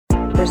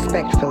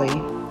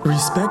Respectfully.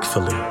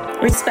 Respectfully.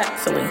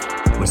 Respectfully.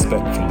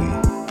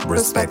 Respectfully.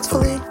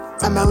 Respectfully,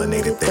 a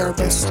melanated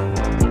therapist.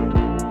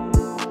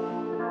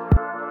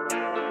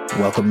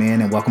 Welcome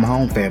in and welcome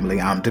home, family.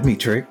 I'm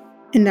Dimitri.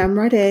 And I'm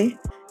Rade.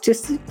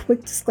 Just a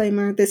quick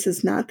disclaimer, this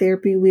is not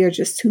therapy. We are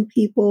just two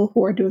people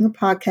who are doing a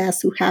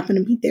podcast who happen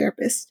to be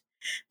therapists.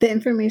 The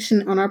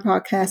information on our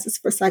podcast is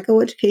for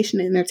psychoeducation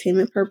and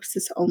entertainment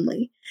purposes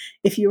only.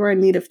 If you are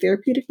in need of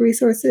therapeutic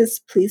resources,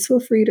 please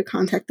feel free to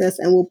contact us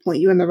and we'll point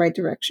you in the right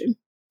direction.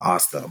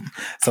 Awesome.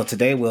 So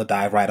today we'll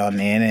dive right on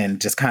in and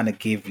just kind of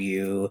give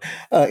you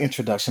an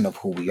introduction of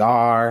who we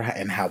are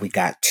and how we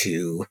got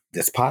to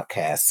this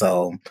podcast.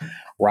 So,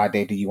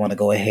 Rade, do you want to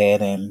go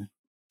ahead and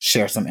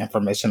share some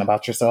information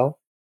about yourself?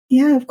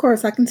 Yeah, of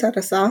course. I can start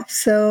us off.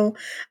 So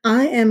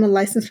I am a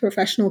licensed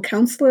professional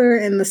counselor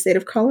in the state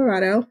of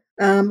Colorado.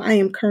 I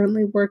am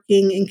currently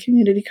working in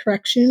community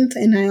corrections,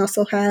 and I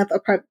also have a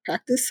private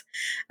practice.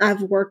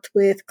 I've worked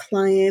with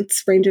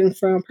clients ranging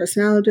from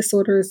personality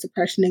disorders,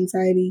 depression,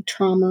 anxiety,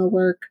 trauma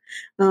work,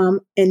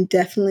 and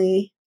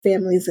definitely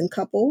families and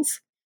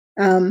couples.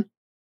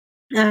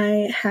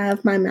 I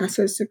have my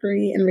master's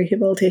degree in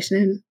rehabilitation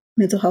and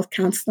mental health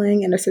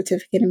counseling and a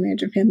certificate in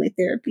marriage and family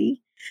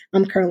therapy.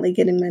 I'm currently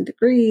getting my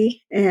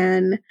degree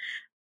in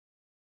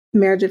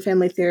marriage and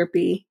family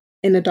therapy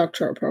in a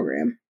doctoral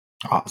program.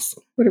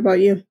 Awesome. What about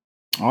you?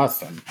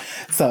 Awesome.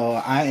 So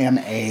I am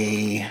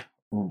a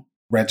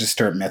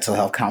registered mental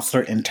health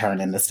counselor intern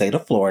in the state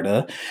of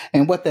Florida.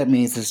 And what that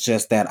means is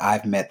just that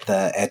I've met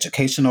the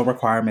educational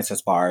requirements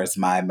as far as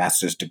my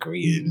master's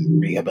degree in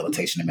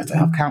rehabilitation and mental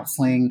health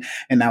counseling.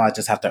 And now I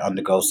just have to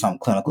undergo some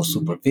clinical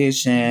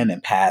supervision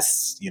and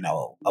pass,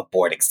 a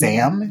board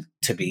exam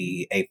to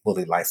be a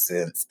fully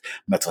licensed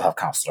mental health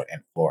counselor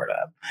in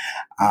Florida.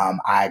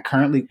 I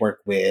currently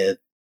work with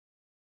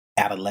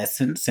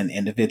adolescents and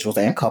individuals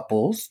and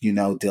couples,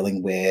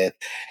 dealing with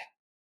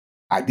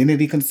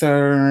identity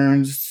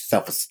concerns,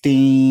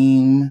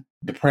 self-esteem,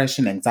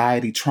 depression,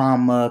 anxiety,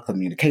 trauma,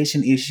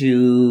 communication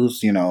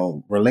issues,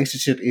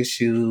 relationship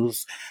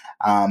issues.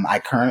 I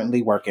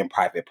currently work in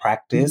private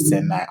practice,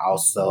 and I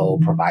also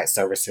provide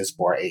services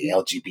for a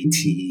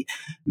LGBT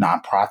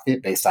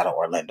nonprofit based out of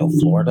Orlando,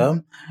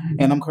 Florida.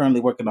 And I'm currently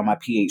working on my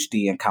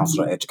PhD in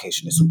counselor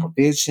education and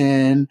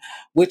supervision,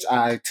 which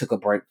I took a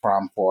break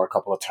from for a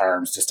couple of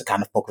terms just to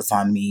kind of focus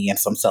on me and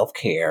some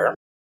self-care.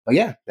 But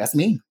yeah, that's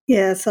me.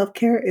 Yeah,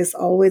 self-care is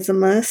always a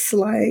must.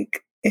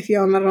 Like, if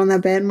y'all not on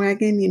that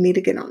bandwagon, you need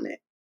to get on it.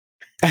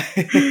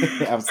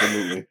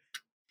 Absolutely.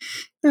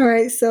 All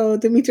right. So,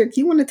 Dimitri,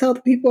 you want to tell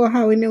the people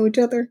how we know each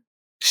other?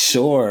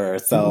 Sure.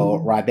 So,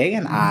 Rade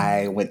and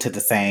I went to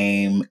the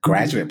same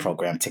graduate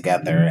program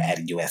together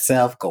at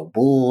USF, Go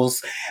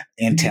Bulls,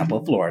 in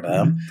Tampa,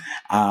 Florida.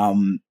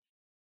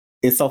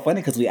 It's so funny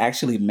because we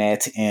actually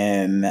met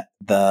in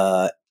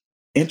the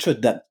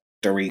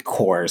introductory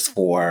course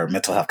for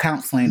mental health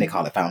counseling. They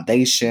call it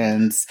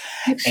Foundations.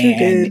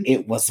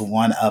 It was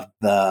one of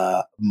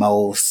the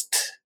most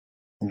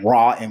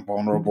raw and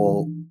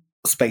vulnerable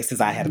spaces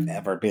I have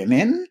ever been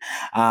in.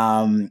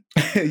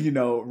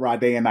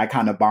 Rade and I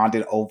kind of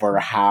bonded over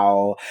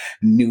how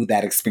new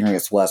that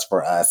experience was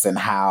for us and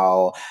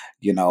how,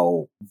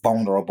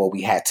 vulnerable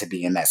we had to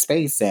be in that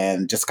space.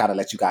 And just gotta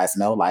let you guys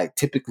know, like,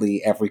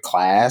 typically every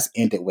class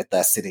ended with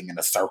us sitting in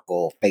a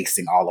circle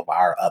facing all of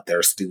our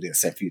other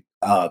students and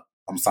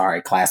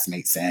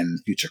classmates and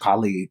future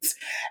colleagues.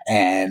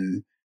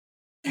 And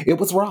it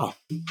was raw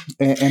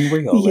and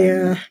real.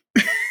 Yeah. And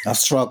a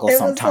struggle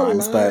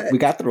sometimes, but we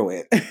got through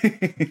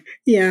it.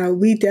 Yeah,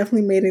 we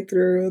definitely made it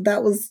through.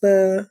 That was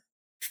the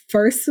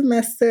first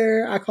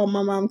semester. I called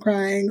my mom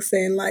crying,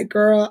 saying, like,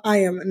 girl, I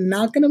am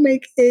not going to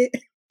make it.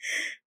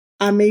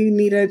 I may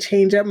need to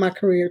change up my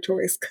career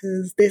choice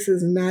because this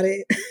is not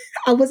it.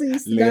 I wasn't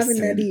used to diving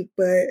that deep,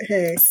 but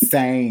hey.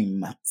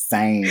 Same.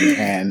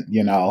 And,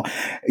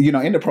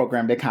 in the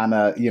program, they kind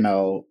of,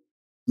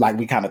 like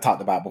we kind of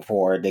talked about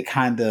before, they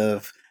kind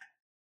of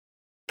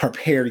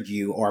prepare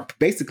you or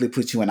basically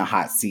put you in a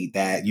hot seat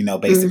that,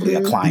 basically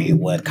a client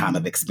would kind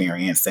of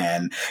experience.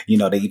 And,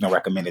 they even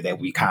recommended that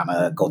we kind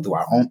of go through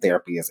our own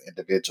therapy as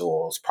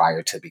individuals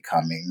prior to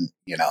becoming,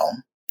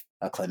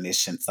 a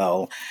clinician.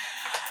 So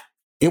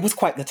it was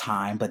quite the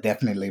time, but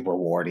definitely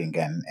rewarding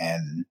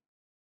and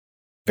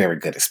very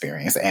good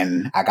experience.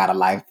 And I got a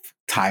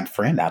lifetime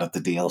friend out of the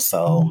deal.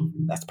 So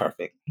that's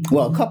perfect.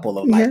 Well, a couple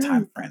of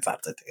lifetime friends out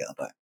of the deal,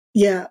 but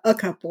yeah, a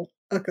couple.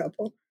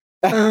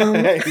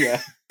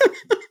 Yeah.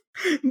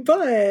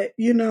 But,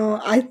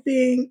 I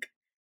think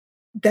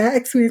that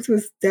experience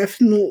was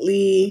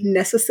definitely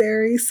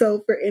necessary.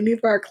 So for any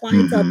of our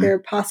clients out there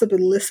possibly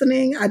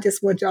listening, I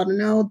just want y'all to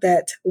know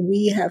that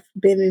we have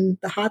been in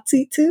the hot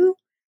seat too.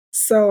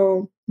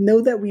 So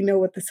know that we know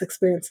what this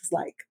experience is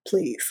like,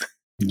 please.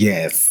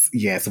 Yes,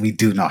 we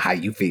do know how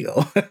you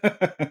feel.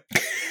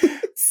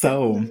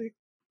 So,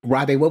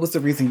 Rade, what was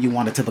the reason you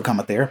wanted to become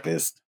a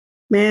therapist?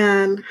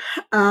 Man,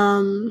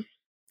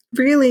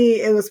 really,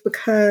 it was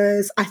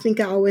because I think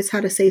I always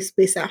had a safe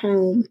space at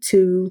home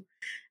to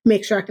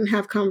make sure I can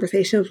have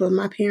conversations with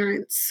my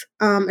parents,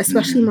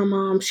 especially my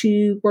mom.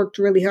 She worked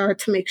really hard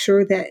to make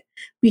sure that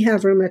we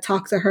have room to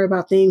talk to her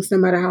about things, no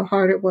matter how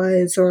hard it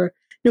was or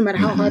no matter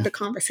how hard the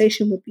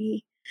conversation would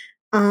be.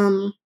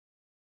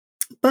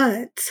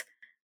 But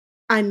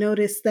I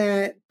noticed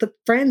that the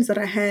friends that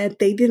I had,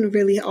 they didn't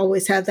really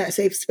always have that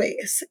safe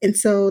space. And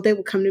so they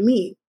would come to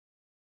me.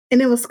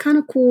 And it was kind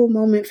of cool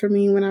moment for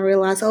me when I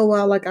realized, oh,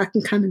 well, like I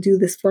can kind of do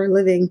this for a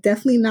living.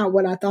 Definitely not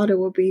what I thought it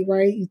would be,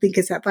 right? You think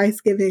it's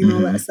advice giving and all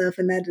that stuff.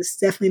 And that is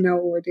definitely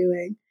not what we're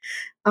doing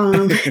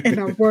in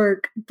our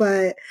work.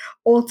 But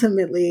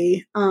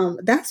ultimately,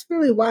 that's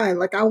really why,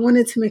 like, I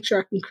wanted to make sure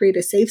I can create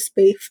a safe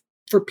space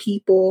for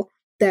people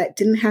that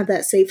didn't have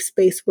that safe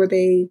space where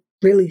they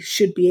really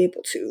should be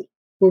able to,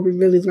 where we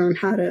really learn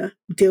how to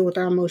deal with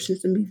our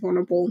emotions and be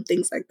vulnerable and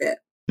things like that.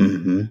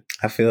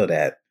 I feel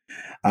that.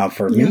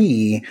 For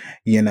me,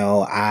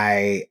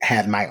 I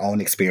had my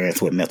own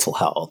experience with mental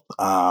health.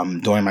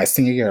 During my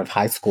senior year of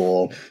high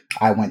school,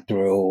 I went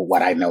through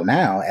what I know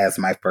now as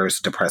my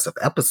first depressive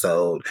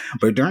episode.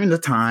 But during the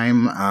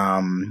time,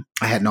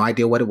 I had no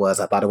idea what it was.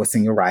 I thought it was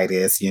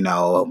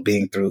senioritis,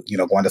 being through,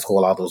 going to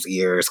school all those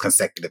years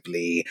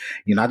consecutively.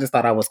 I just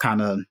thought I was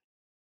kind of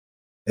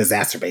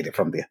exacerbated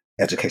from the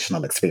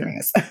educational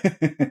experience.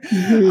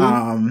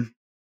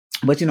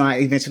 But, I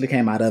eventually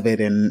came out of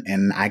it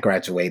and I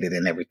graduated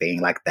and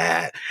everything like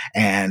that.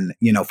 And,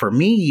 for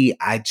me,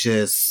 I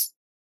just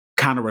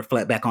kind of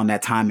reflect back on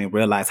that time and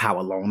realize how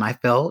alone I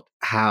felt,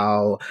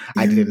 how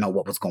I didn't know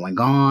what was going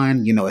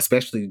on,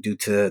 especially due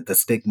to the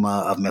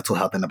stigma of mental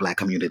health in the Black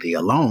community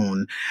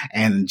alone.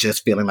 And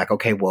just feeling like,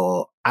 okay,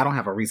 well, I don't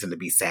have a reason to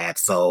be sad.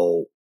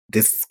 So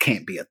this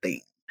can't be a thing.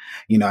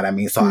 You know what I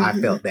mean? So I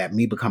felt that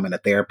me becoming a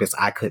therapist,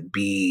 I could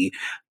be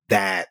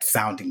that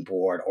sounding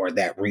board or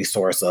that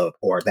resource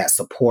or that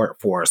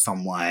support for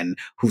someone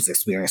who's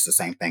experienced the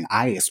same thing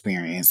I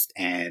experienced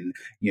and,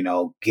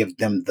 give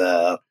them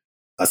a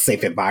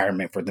safe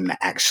environment for them to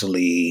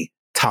actually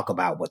talk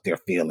about what they're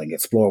feeling,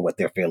 explore what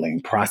they're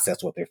feeling,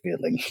 process what they're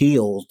feeling,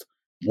 heal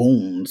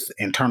wounds,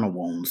 internal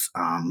wounds,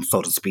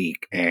 so to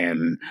speak.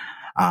 And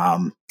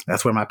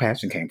that's where my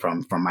passion came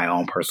from my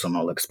own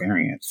personal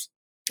experience.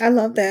 I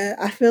love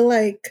that. I feel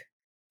like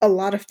a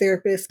lot of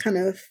therapists kind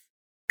of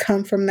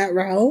come from that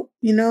route,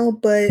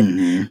 but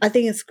I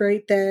think it's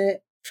great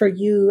that for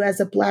you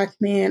as a Black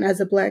man, as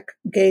a Black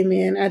gay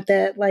man, at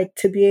that, like,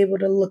 to be able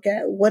to look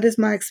at what is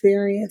my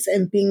experience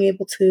and being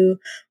able to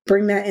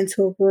bring that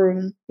into a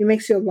room, it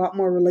makes you a lot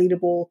more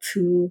relatable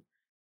to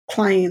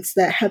clients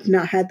that have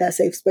not had that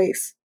safe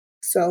space.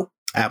 So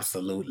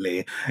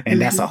absolutely. And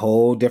that's a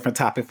whole different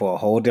topic for a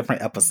whole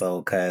different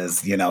episode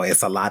because,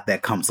 it's a lot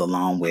that comes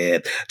along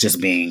with just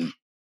being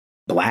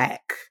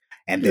Black.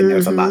 And then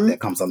there's a lot that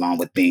comes along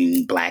with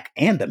being Black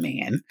and a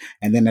man.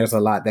 And then there's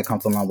a lot that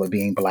comes along with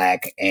being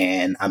Black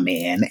and a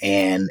man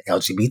and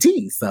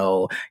LGBT.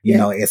 So,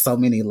 it's so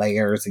many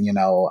layers and,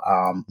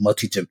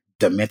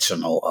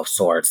 multi-dimensional of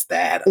sorts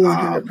that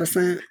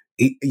 100%.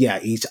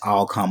 Each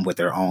all come with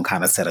their own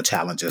kind of set of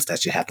challenges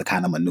that you have to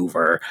kind of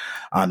maneuver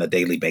on a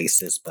daily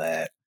basis.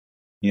 But,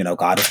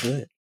 God is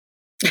good.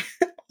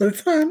 All the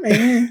time,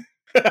 man.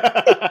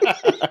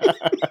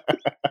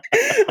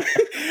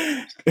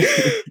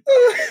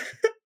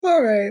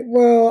 All right.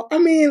 Well, I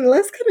mean,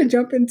 let's kind of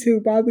jump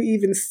into why we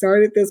even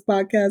started this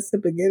podcast to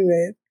begin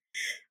with.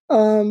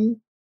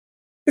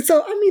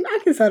 So, I mean, I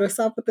can start us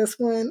off with this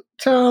one.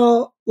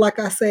 Child, like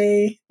I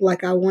say,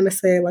 like I want to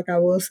say, like I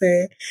will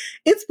say,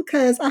 it's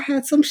because I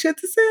had some shit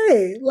to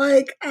say.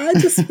 Like, I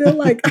just feel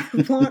like I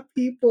want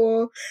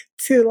people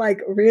to,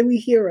 like, really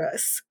hear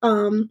us.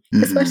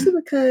 Especially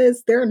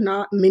because there are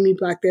not many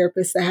Black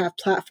therapists that have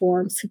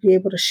platforms to be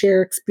able to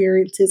share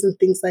experiences and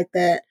things like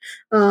that.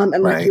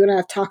 And like you and I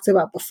have talked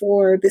about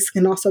before, this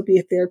can also be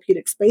a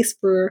therapeutic space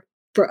for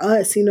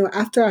us,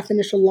 after I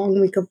finish a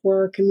long week of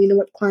work and meeting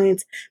with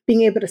clients,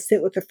 being able to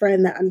sit with a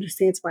friend that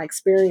understands my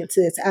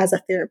experiences as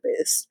a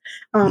therapist,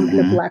 and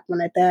a Black one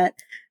at that.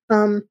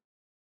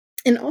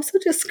 And also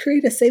just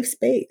create a safe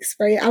space,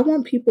 right? I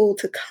want people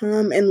to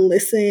come and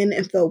listen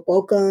and feel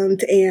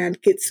welcomed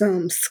and get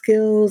some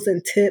skills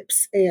and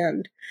tips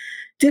and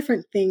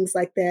different things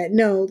like that.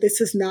 No,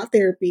 this is not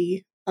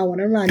therapy. I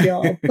want to remind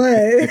y'all,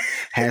 but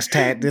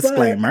hashtag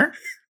disclaimer.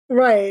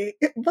 Right.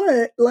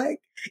 But like,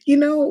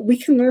 we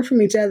can learn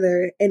from each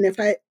other. And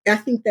I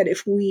think that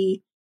if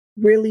we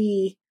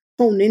really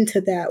hone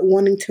into that,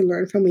 wanting to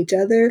learn from each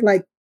other,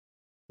 like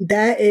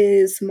that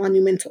is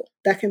monumental.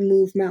 That can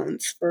move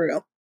mountains for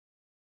real.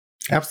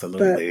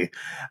 Absolutely. But,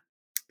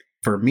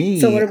 for me,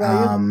 so what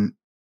about you?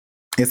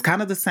 It's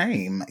kind of the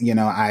same.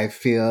 I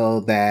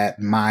feel that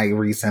my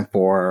reason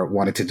for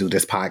wanting to do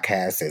this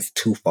podcast is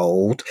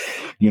twofold.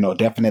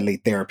 Definitely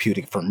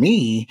therapeutic for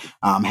me,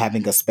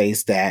 having a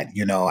space that,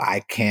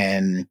 I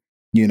can,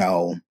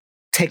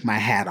 take my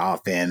hat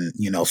off and,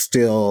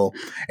 still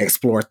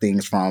explore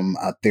things from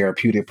a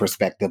therapeutic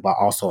perspective, but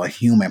also a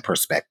human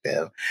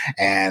perspective.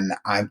 And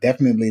I'm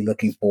definitely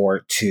looking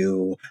forward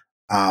to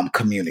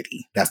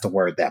community. That's the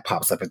word that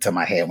pops up into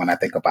my head when I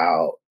think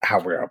about how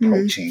we're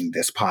approaching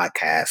this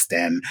podcast.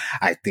 And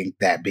I think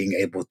that being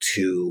able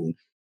to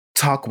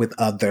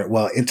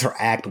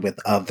interact with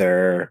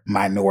other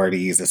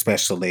minorities,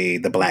 especially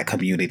the Black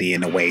community,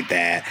 in a way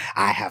that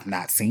I have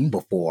not seen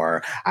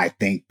before, I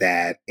think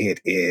that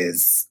it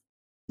is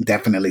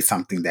definitely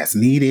something that's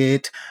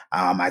needed.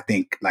 I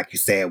think, like you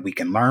said, we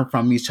can learn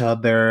from each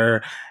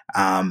other,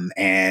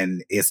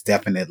 and it's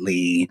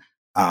definitely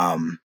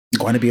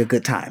going to be a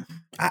good time.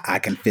 I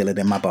can feel it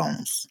in my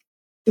bones.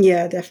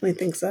 Yeah, I definitely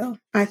think so.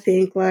 I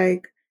think,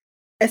 like,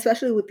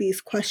 especially with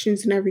these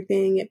questions and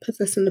everything, it puts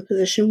us in a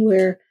position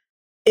where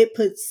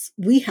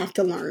we have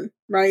to learn,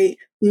 right?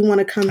 We want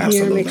to come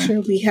here and make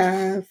sure we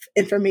have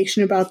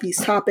information about these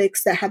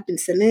topics that have been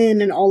sent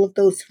in and all of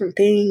those different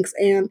things.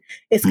 And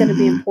it's going to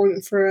be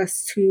important for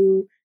us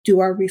to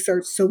do our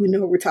research so we know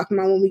what we're talking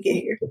about when we get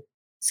here.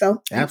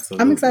 So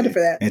absolutely, I'm excited for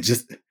that. And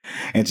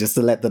just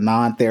to let the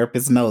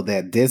non-therapists know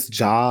that this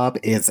job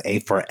is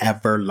a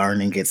forever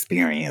learning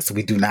experience.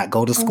 We do not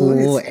go to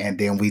school and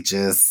then we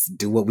just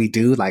do what we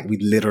do. Like, we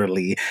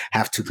literally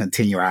have to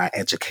continue our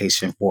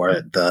education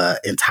for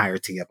the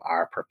entirety of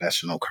our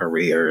professional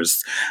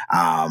careers.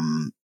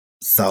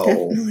 So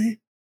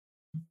definitely.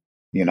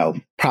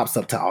 Props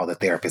up to all the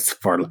therapists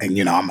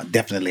and I'm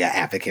definitely an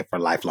advocate for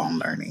lifelong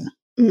learning.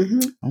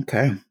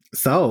 Okay.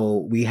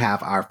 So we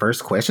have our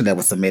first question that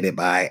was submitted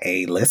by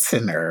a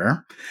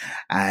listener,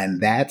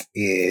 and that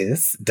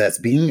is, does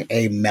being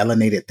a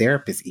melanated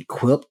therapist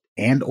equip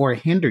and or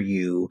hinder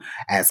you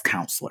as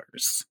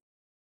counselors?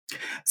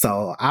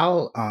 So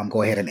I'll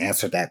go ahead and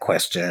answer that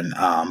question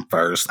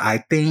first.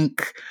 I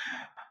think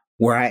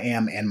where I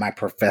am in my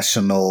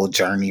professional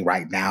journey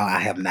right now, I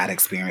have not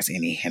experienced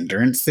any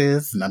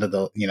hindrances. None of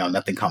the,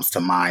 nothing comes to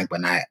mind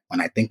when I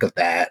think of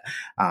that.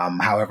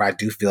 However, I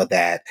do feel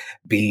that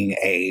being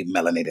a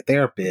melanated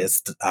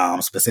therapist,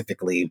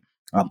 specifically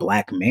a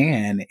Black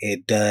man,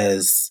 it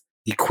does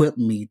equip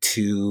me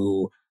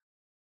to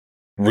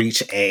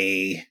reach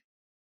a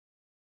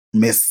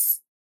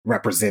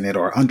misrepresented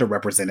or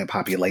underrepresented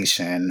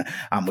population,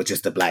 which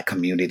is the Black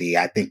community.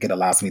 I think it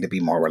allows me to be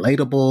more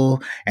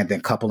relatable. And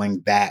then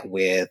coupling that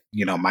with,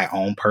 my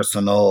own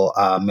personal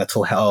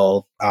mental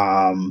health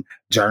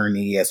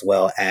journey, as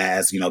well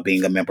as,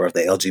 being a member of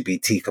the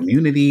LGBT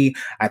community,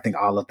 I think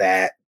all of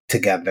that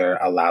together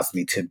allows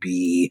me to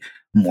be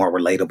more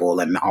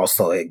relatable. And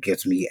also it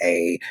gives me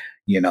a,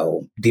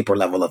 deeper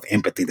level of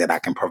empathy that I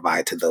can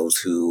provide to those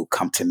who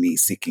come to me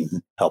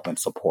seeking help and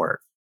support.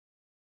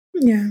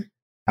 Yeah.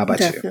 How about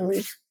definitely.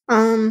 you?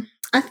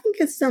 I think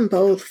it's done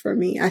both for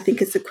me. I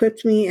think it's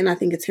equipped me and I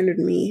think it's hindered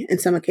me in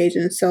some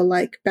occasions. So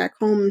like back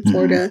home in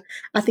Florida,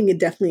 I think it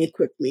definitely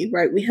equipped me,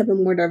 right? We have a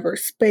more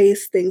diverse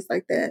space, things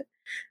like that.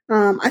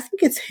 I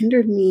think it's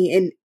hindered me.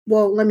 And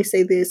well, let me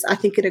say this. I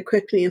think it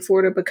equipped me in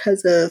Florida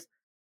because of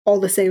all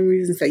the same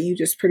reasons that you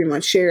just pretty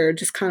much shared,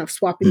 just kind of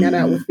swapping that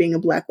out with being a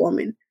Black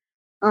woman.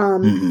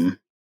 And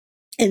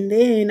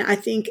then I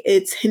think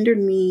it's hindered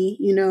me,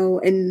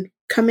 and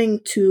coming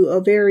to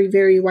a very,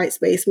 very white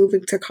space,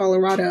 moving to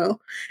Colorado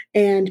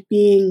and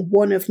being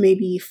one of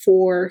maybe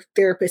 4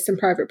 therapists in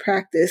private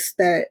practice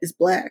that is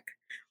Black,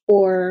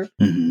 or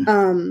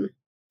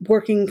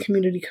working in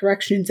community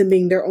corrections and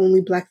being their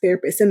only Black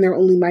therapist and their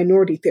only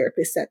minority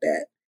therapist at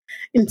that.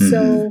 And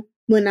so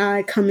when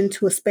I come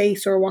into a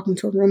space or walk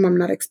into a room, I'm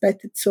not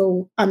expected.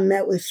 So I'm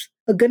met with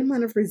a good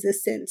amount of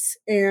resistance.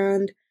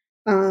 And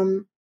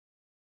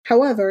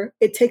however,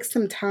 it takes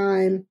some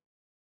time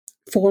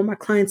for my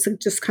clients to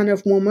just kind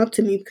of warm up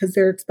to me because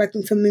they're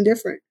expecting something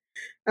different,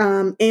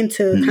 and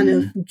to kind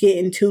of get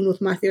in tune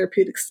with my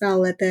therapeutic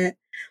style at that.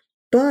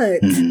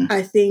 But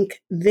I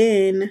think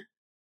then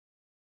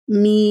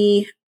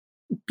me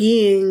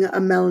being a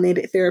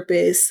melanated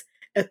therapist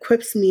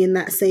equips me in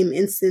that same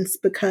instance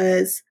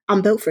because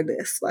I'm built for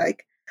this.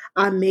 Like,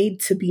 I'm made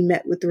to be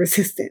met with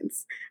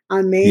resistance.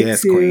 I'm made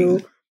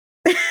to...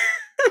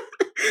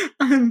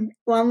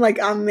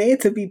 I'm made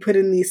to be put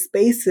in these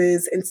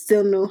spaces and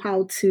still know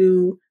how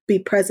to be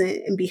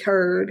present and be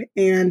heard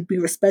and be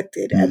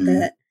respected at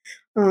that.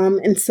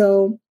 And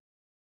so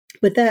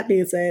with that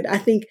being said, I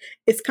think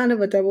it's kind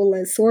of a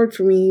double-edged sword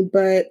for me,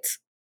 but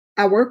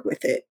I work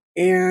with it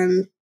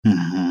and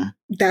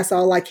that's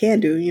all I can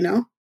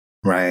do,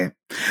 Right.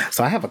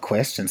 So I have a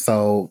question.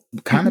 So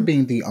kind of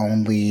being the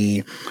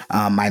only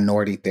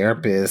minority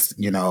therapist,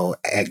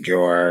 at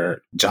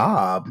your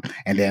job,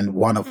 and then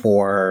one of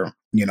 4,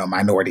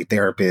 minority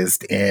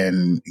therapists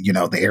in,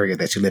 the area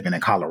that you live in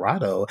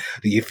Colorado,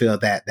 do you feel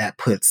that that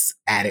puts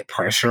added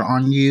pressure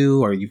on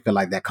you, or you feel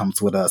like that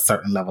comes with a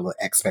certain level of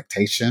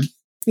expectation?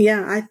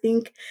 Yeah, I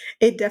think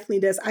it definitely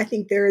does. I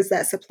think there is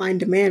that supply and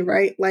demand,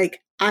 right? Like,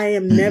 I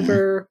am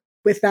never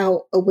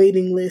without a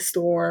waiting list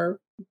or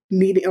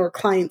needing or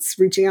clients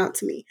reaching out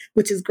to me,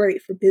 which is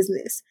great for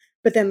business.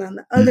 But then on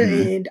the other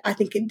end, I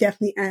think it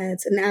definitely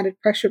adds an added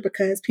pressure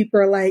because people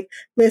are like,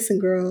 listen,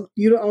 girl,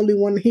 you're the only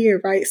one here,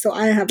 right? So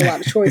I have a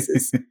lot of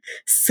choices.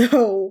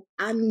 So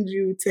I need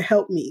you to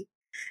help me.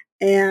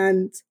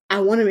 And I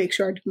want to make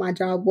sure I do my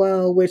job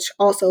well, which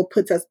also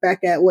puts us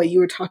back at what you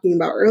were talking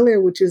about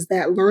earlier, which is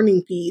that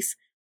learning piece.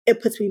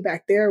 It puts me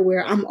back there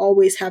where I'm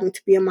always having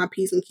to be on my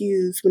P's and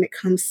Q's when it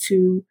comes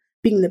to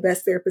being the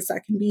best therapist I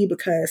can be,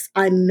 because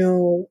I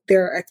know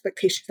there are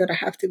expectations that I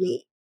have to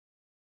meet.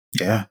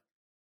 Yeah.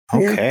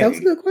 Okay. Yeah, that was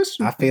a good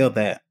question. I feel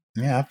that.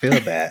 Yeah, I feel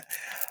that.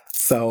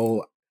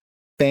 So,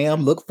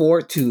 fam, look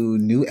forward to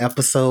new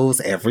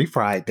episodes every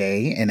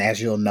Friday. And as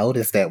you'll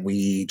notice that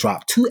we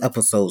dropped 2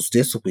 episodes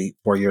this week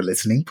for your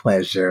listening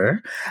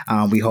pleasure.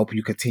 We hope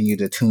you continue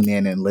to tune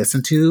in and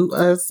listen to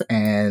us.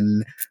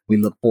 And we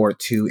look forward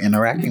to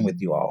interacting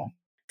with you all.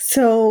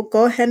 So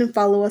go ahead and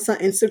follow us on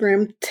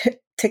Instagram,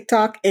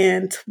 TikTok,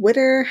 and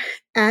Twitter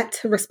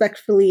at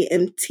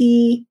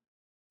RespectfullyMT.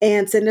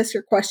 And send us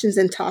your questions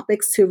and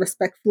topics to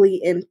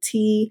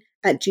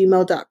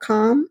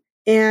respectfullymt@gmail.com.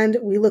 And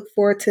we look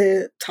forward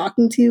to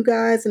talking to you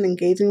guys and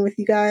engaging with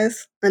you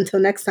guys. Until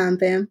next time,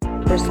 fam.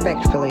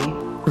 Respectfully.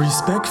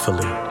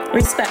 Respectfully.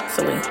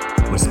 Respectfully.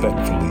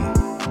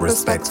 Respectfully.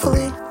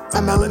 Respectfully,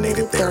 a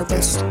melanated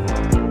therapist.